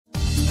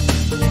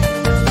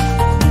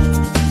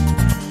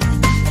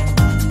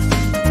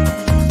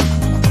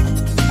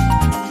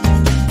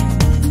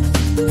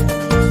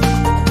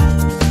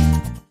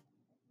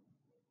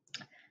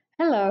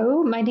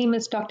My name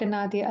is Dr.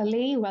 Nadia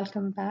Ali.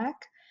 Welcome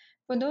back.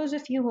 For those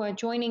of you who are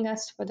joining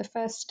us for the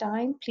first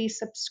time, please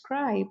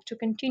subscribe to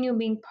continue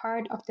being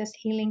part of this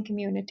healing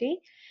community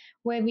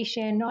where we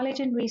share knowledge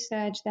and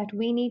research that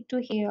we need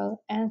to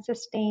heal and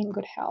sustain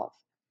good health.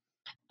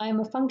 I'm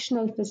a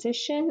functional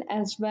physician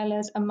as well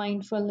as a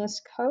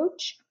mindfulness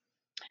coach,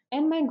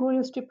 and my goal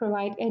is to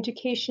provide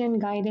education and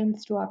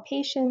guidance to our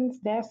patients,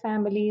 their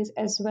families,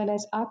 as well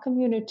as our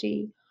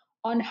community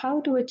on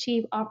how to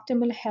achieve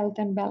optimal health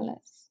and wellness.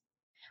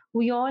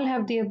 We all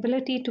have the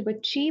ability to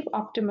achieve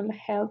optimal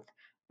health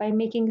by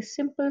making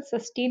simple,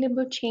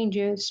 sustainable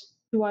changes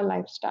to our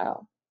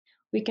lifestyle.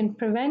 We can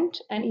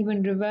prevent and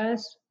even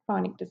reverse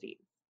chronic disease.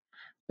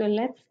 So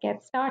let's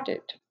get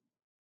started.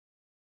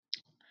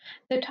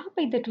 The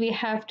topic that we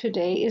have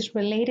today is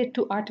related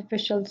to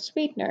artificial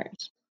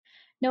sweeteners.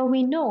 Now,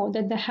 we know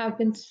that there have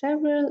been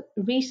several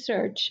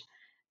research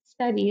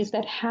studies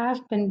that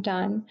have been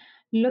done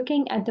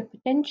looking at the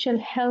potential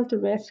health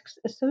risks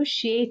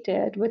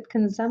associated with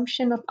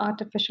consumption of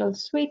artificial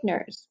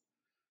sweeteners.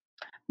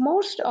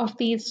 Most of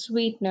these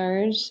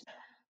sweeteners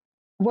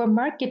were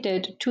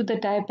marketed to the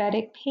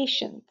diabetic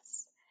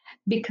patients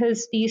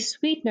because these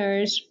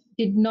sweeteners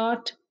did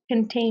not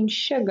contain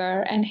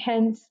sugar, and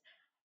hence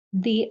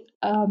the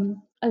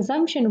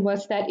assumption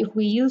was that if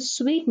we use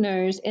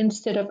sweeteners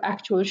instead of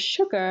actual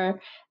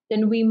sugar,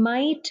 then we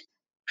might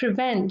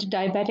prevent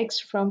diabetics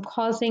from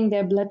causing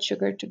their blood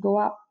sugar to go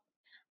up.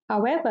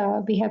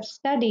 However, we have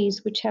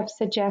studies which have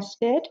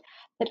suggested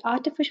that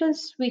artificial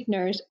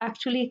sweeteners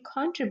actually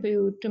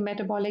contribute to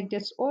metabolic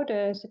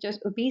disorders such as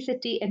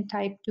obesity and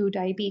type 2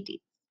 diabetes.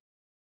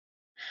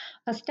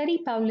 A study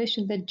published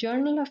in the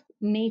Journal of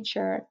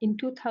Nature in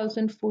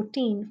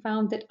 2014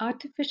 found that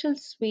artificial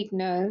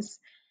sweeteners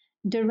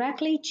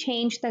directly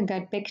change the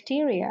gut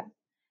bacteria,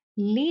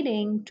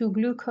 leading to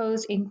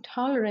glucose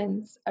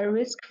intolerance, a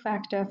risk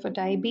factor for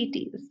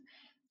diabetes.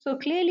 So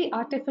clearly,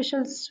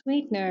 artificial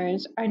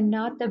sweeteners are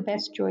not the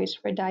best choice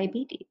for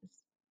diabetes.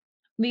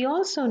 We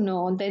also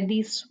know that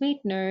these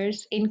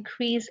sweeteners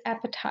increase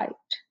appetite.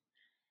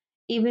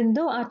 Even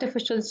though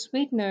artificial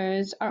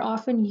sweeteners are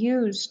often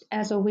used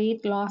as a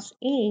weight loss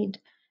aid,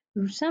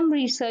 some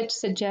research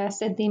suggests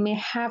that they may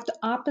have the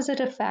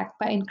opposite effect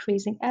by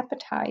increasing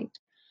appetite.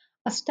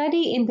 A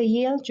study in the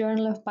Yale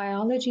Journal of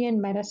Biology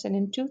and Medicine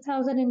in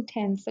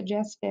 2010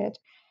 suggested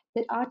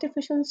that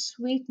artificial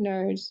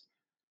sweeteners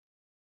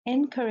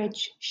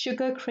encourage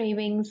sugar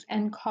cravings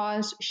and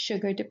cause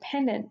sugar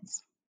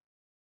dependence.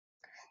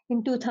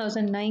 In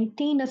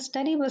 2019, a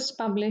study was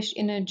published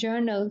in a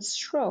journal,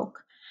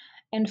 Stroke,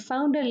 and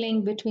found a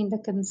link between the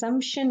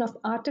consumption of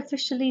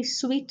artificially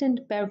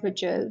sweetened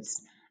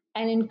beverages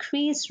and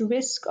increased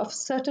risk of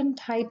certain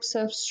types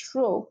of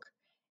stroke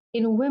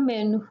in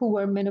women who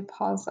were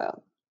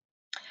menopausal.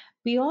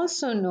 We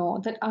also know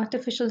that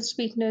artificial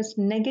sweeteners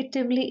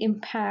negatively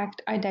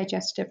impact our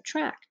digestive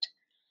tract.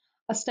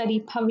 A study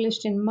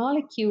published in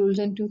Molecules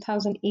in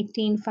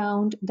 2018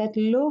 found that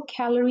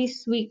low-calorie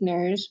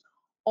sweeteners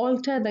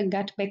alter the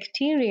gut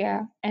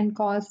bacteria and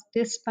cause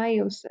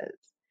dysbiosis,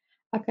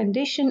 a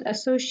condition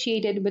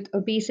associated with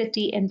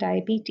obesity and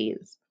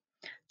diabetes.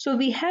 So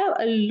we have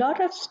a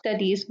lot of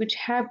studies which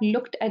have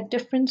looked at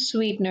different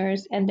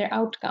sweeteners and their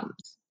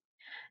outcomes.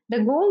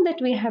 The goal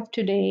that we have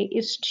today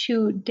is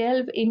to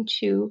delve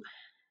into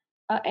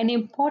an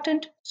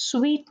important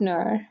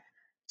sweetener,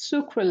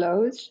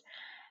 sucralose,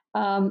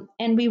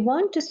 and we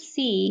want to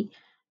see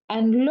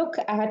and look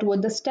at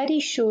what the study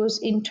shows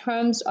in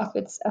terms of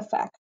its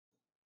effect.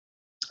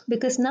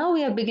 Because now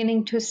we are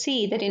beginning to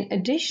see that in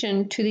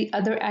addition to the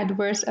other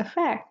adverse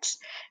effects,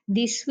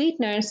 these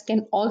sweeteners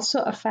can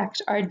also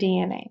affect our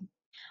DNA,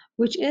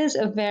 which is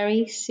a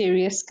very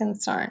serious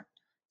concern.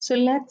 So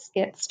let's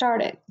get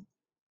started.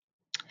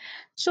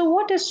 So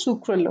what is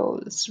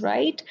sucralose,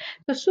 right?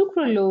 So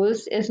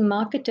sucralose is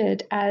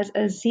marketed as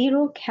a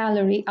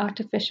zero-calorie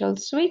artificial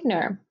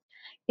sweetener.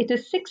 It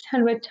is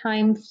 600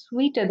 times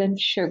sweeter than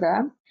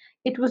sugar.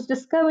 It was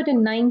discovered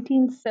in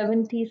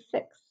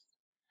 1976.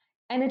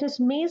 And it is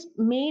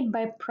made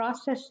by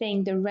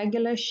processing the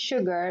regular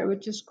sugar,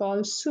 which is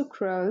called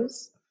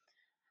sucrose.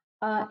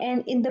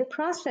 And in the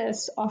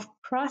process of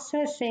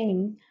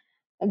processing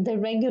the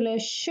regular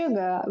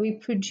sugar, we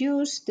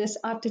produce this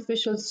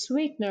artificial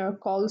sweetener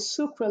called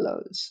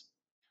sucralose,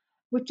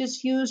 which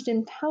is used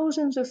in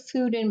thousands of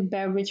food and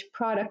beverage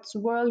products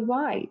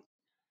worldwide.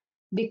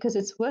 Because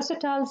it's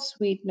versatile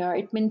sweetener,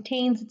 it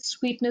maintains its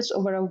sweetness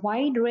over a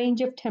wide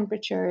range of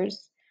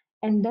temperatures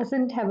and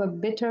doesn't have a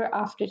bitter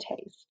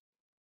aftertaste.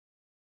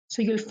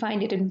 So you'll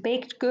find it in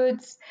baked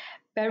goods,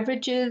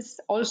 beverages,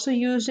 also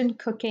used in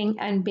cooking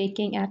and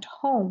baking at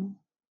home.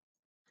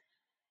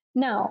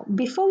 Now,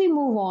 before we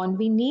move on,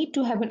 we need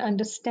to have an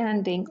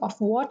understanding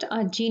of what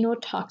are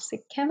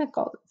genotoxic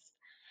chemicals.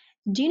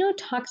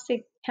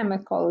 Genotoxic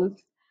chemicals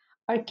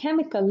are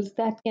chemicals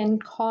that can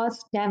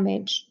cause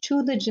damage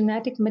to the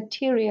genetic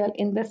material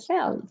in the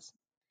cells.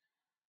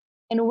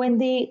 And when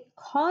they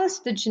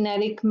cause the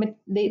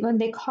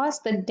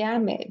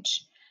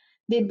damage,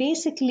 they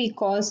basically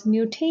cause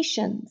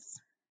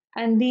mutations.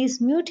 and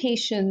these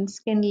mutations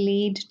can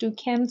lead to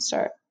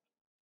cancer.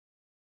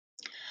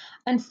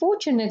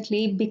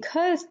 Unfortunately,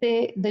 because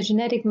the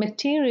genetic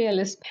material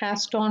is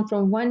passed on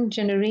from one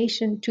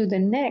generation to the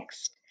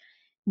next,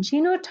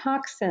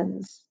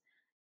 genotoxins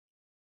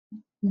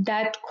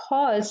that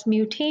cause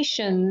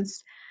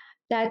mutations,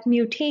 that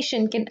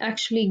mutation can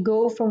actually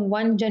go from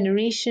one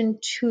generation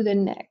to the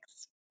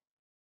next,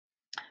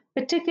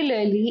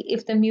 particularly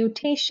if the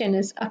mutation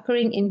is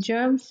occurring in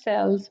germ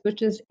cells,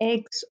 which is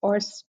eggs or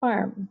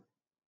sperm.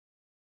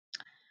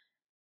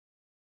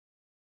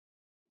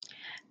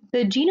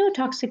 The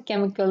genotoxic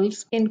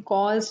chemicals can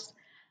cause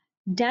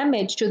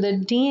damage to the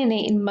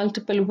DNA in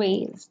multiple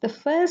ways. The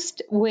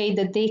first way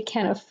that they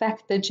can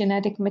affect the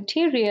genetic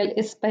material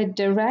is by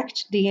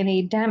direct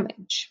DNA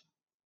damage,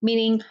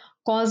 meaning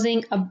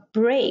causing a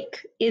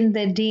break in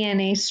the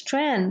DNA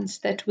strands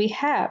that we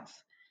have,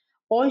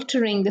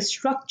 altering the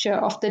structure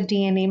of the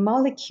DNA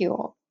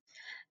molecule.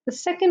 The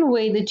second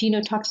way the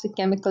genotoxic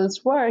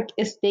chemicals work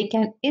is they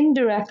can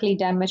indirectly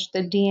damage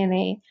the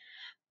DNA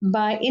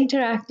by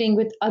interacting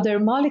with other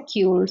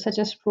molecules such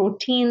as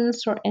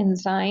proteins or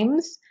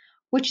enzymes,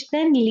 which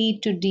then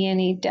lead to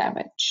DNA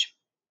damage.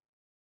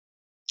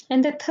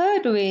 And the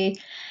third way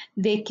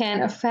they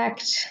can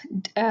affect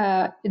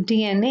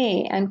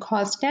DNA and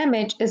cause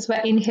damage is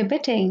by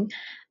inhibiting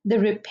the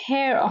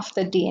repair of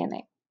the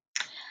DNA.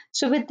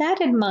 So, with that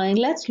in mind,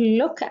 let's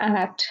look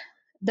at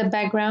the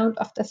background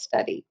of the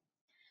study.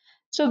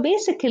 So,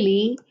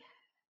 basically,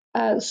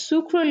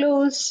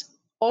 sucralose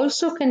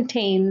also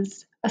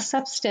contains a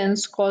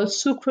substance called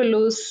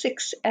sucralose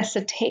 6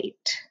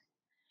 acetate.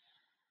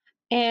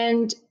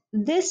 And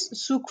this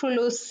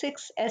sucralose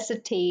 6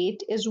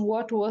 acetate is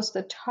what was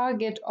the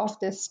target of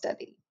this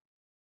study.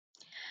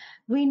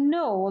 We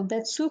know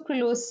that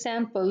sucralose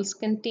samples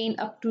contain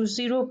up to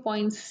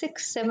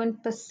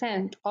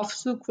 0.67% of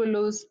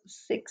sucralose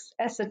 6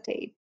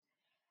 acetate.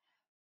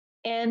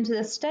 And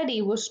the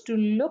study was to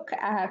look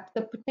at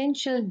the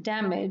potential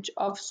damage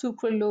of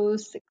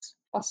sucralose 6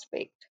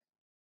 phosphate.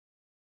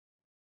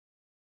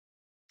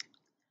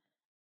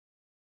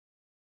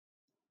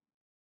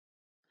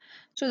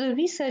 So the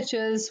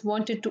researchers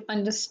wanted to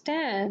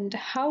understand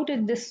how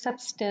did this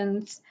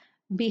substance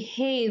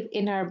behave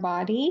in our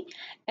body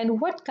and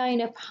what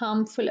kind of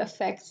harmful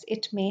effects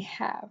it may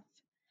have.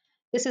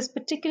 This is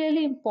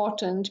particularly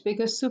important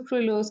because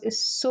sucralose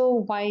is so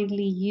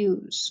widely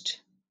used.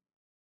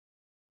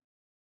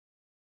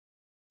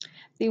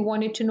 They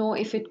wanted to know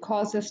if it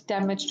causes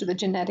damage to the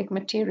genetic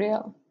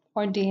material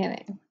or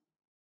DNA.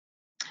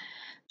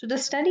 So the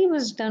study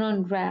was done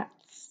on rats,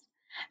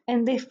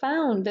 and they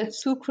found that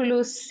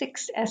sucralose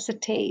 6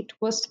 acetate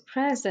was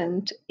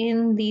present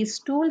in the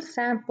stool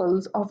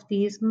samples of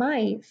these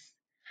mice,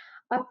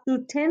 up to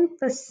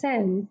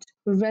 10%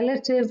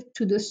 relative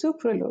to the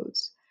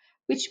sucralose,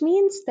 which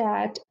means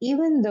that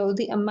even though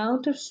the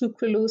amount of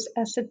sucralose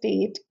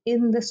acetate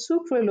in the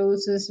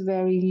sucralose is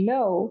very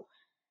low,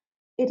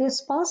 it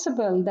is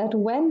possible that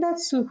when that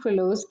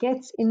sucralose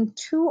gets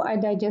into our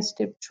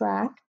digestive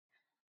tract,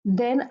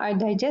 then our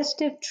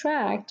digestive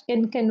tract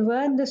can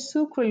convert the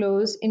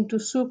sucralose into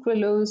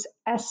sucralose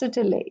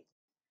acetylate,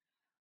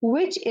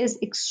 which is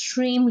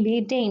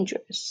extremely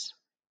dangerous.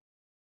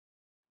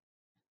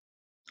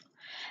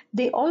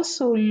 They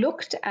also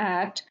looked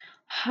at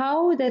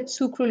how that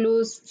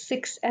sucralose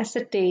 6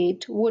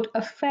 acetate would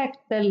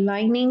affect the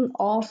lining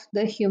of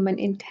the human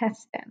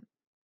intestine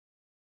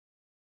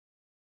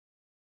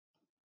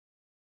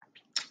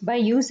by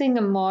using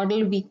a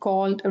model we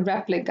called a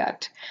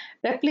repligut.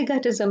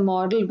 Repligut is a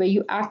model where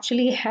you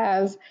actually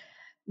have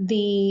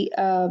the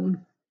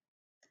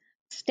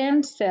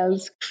stem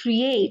cells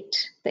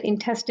create the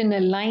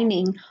intestinal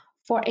lining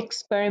for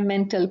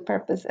experimental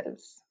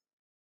purposes.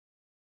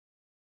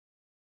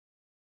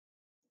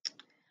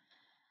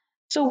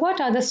 So what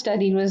are the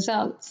study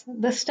results?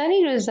 The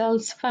study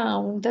results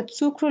found that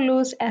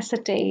sucralose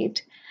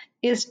acetate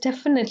is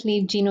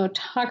definitely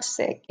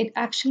genotoxic. It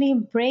actually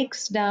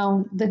breaks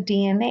down the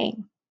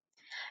DNA.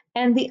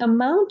 And the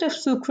amount of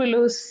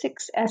sucralose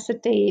 6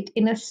 acetate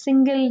in a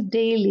single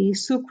daily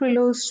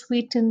sucralose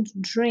sweetened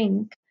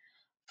drink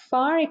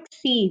far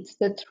exceeds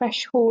the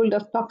threshold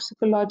of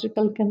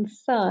toxicological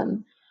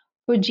concern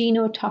for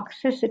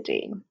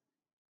genotoxicity.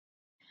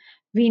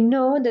 We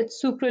know that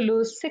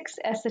sucralose 6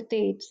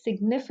 acetate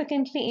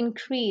significantly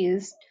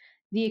increased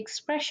the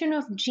expression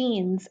of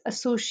genes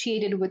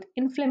associated with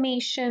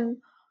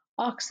inflammation,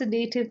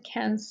 oxidative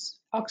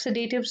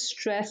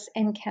stress,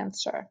 and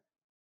cancer.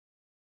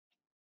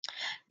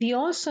 We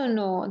also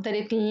know that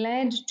it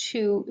led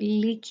to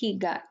leaky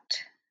gut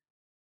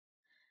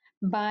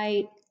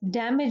by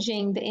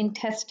damaging the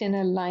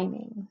intestinal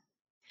lining.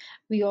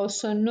 We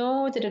also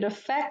know that it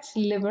affects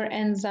liver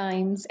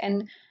enzymes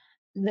and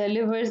the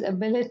liver's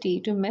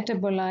ability to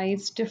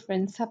metabolize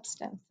different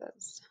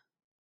substances.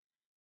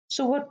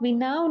 So what we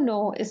now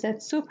know is that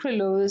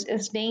sucralose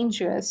is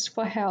dangerous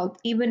for health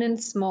even in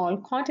small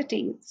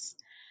quantities.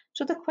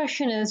 So the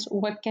question is,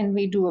 what can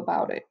we do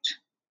about it?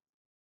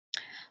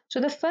 So,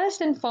 the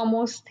first and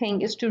foremost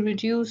thing is to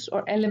reduce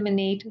or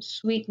eliminate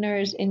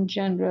sweeteners in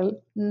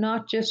general,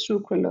 not just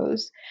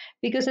sucralose.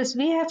 Because, as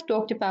we have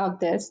talked about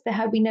this, there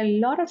have been a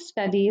lot of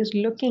studies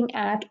looking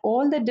at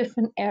all the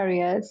different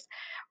areas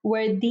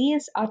where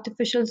these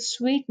artificial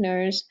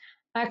sweeteners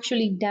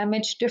actually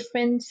damage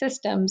different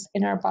systems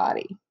in our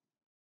body.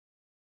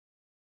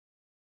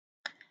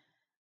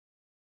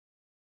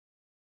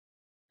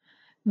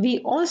 We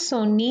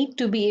also need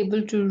to be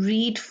able to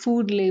read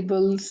food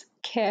labels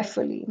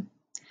carefully,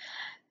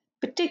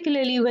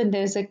 particularly when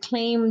there's a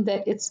claim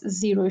that it's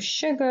zero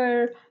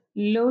sugar,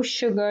 low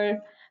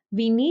sugar.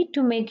 We need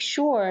to make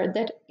sure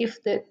that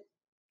if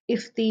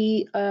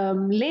the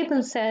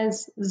label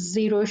says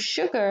zero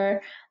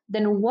sugar,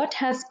 then what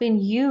has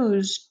been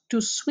used to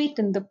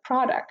sweeten the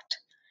product?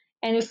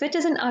 And if it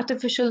is an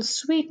artificial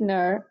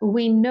sweetener,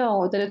 we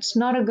know that it's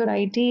not a good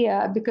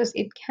idea because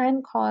it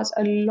can cause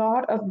a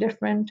lot of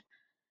different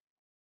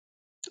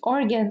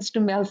organs to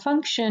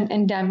malfunction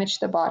and damage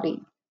the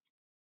body.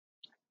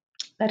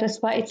 That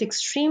is why it's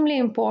extremely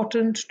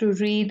important to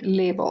read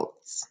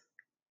labels.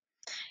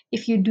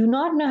 If you do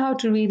not know how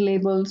to read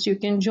labels, you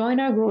can join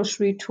our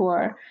grocery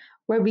tour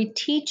where we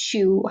teach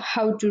you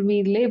how to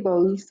read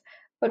labels,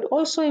 but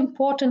also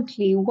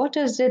importantly, what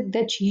is it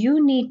that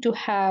you need to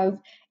have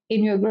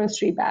in your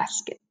grocery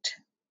basket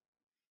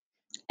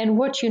and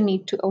what you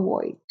need to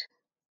avoid.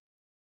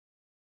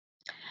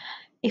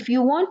 If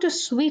you want to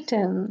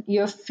sweeten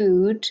your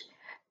food,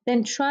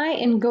 then try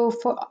and go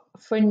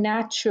for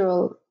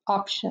natural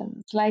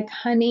options like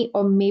honey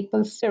or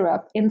maple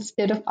syrup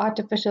instead of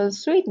artificial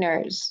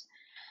sweeteners.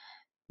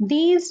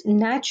 These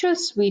natural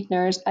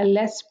sweeteners are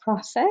less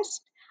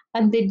processed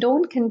and they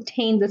don't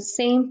contain the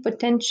same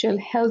potential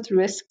health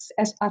risks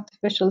as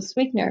artificial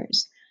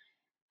sweeteners.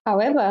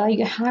 However,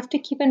 you have to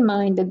keep in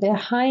mind that they're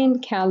high in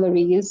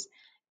calories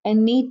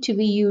and need to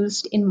be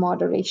used in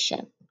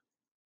moderation.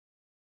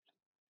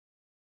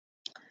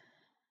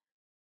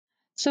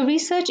 So,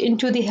 research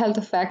into the health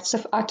effects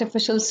of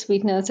artificial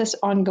sweeteners is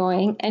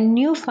ongoing, and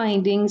new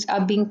findings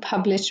are being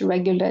published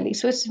regularly.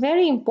 So, it's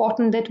very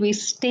important that we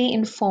stay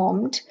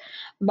informed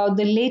about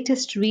the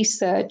latest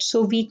research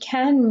so we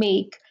can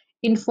make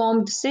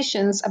informed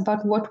decisions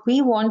about what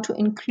we want to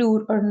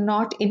include or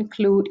not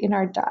include in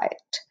our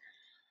diet.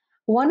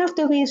 One of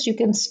the ways you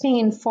can stay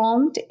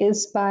informed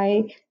is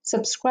by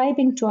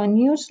subscribing to our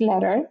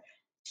newsletter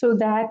so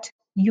that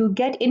you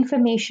get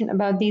information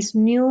about these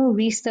new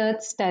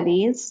research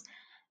studies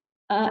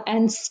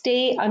and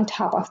stay on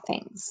top of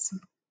things.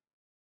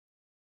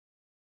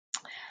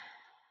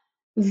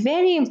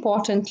 Very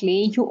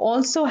importantly, you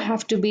also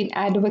have to be an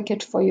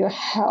advocate for your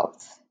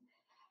health.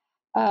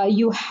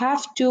 You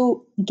have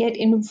to get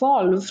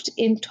involved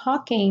in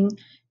talking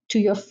to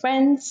your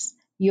friends,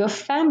 your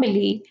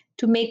family,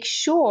 to make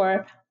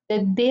sure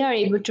that they are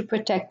able to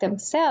protect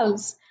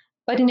themselves.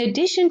 But in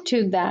addition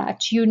to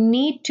that, you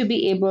need to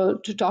be able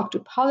to talk to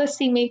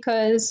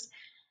policymakers,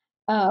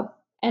 uh,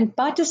 and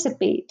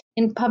participate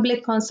in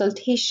public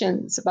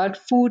consultations about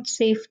food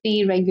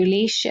safety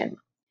regulation.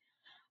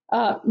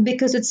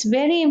 Because it's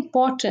very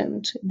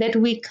important that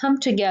we come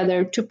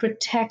together to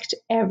protect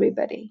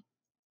everybody.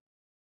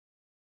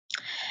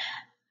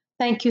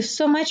 Thank you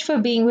so much for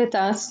being with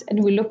us,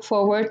 and we look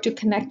forward to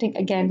connecting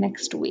again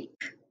next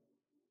week.